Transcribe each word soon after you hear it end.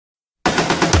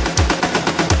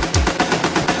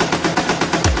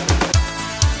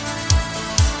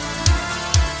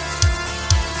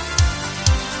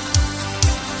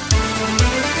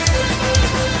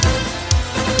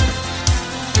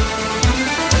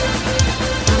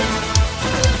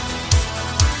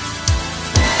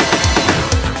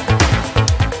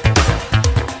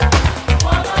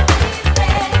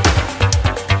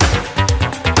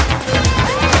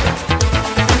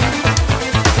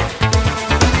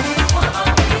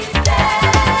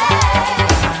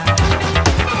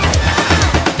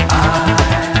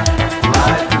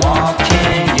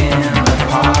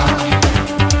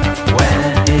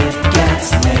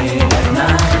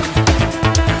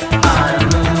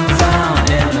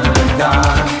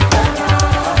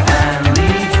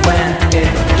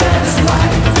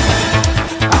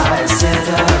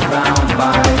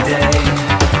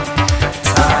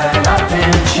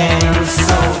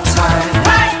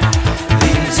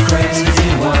crazy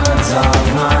words of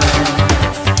mine.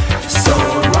 So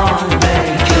long they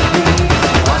could be.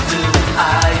 What do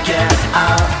I get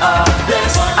out of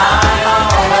this? I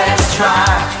always try,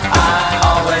 I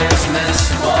always miss.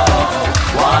 Whoa,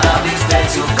 one of these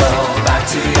days you'll go back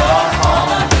to your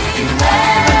home. You won't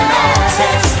even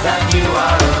notice that you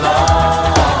are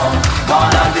alone.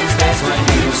 One of these days when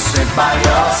you sit by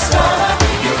yourself,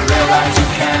 you realize you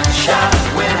can't shout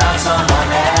without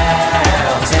someone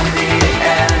else. In the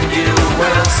end you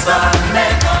will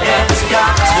submit. It's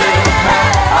got to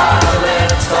hurt a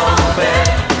little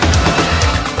bit.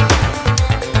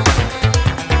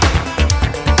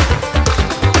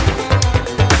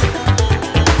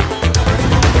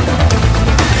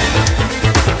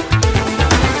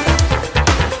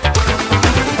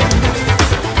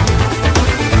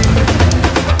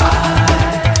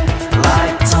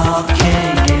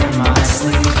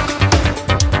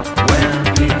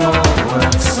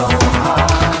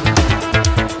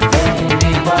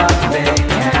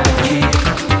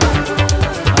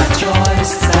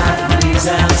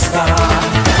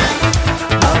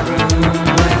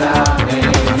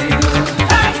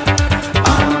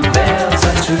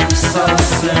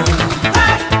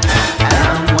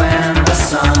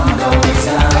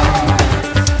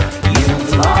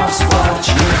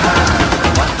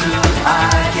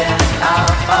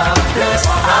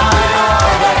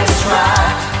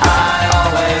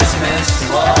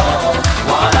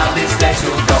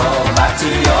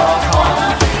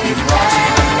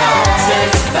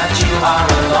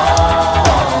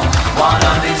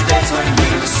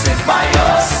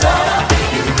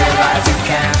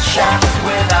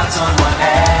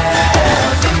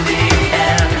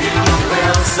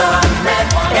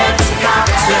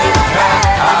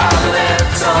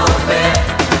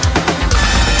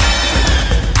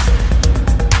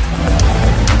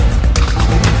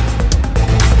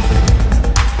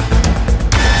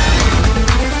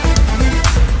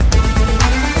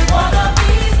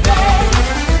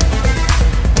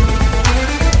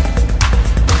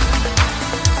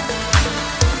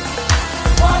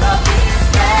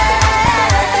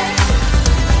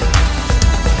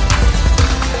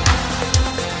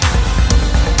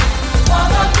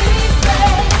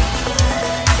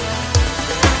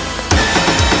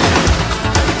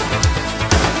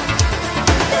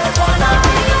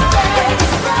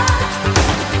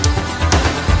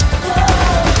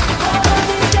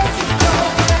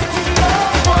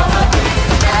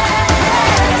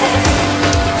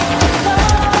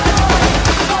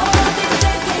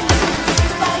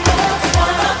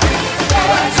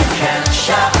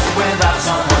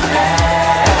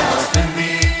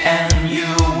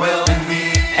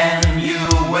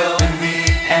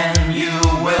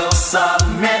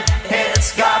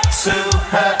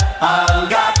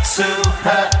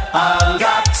 I've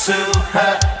got to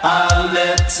hurt a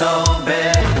little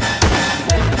bit.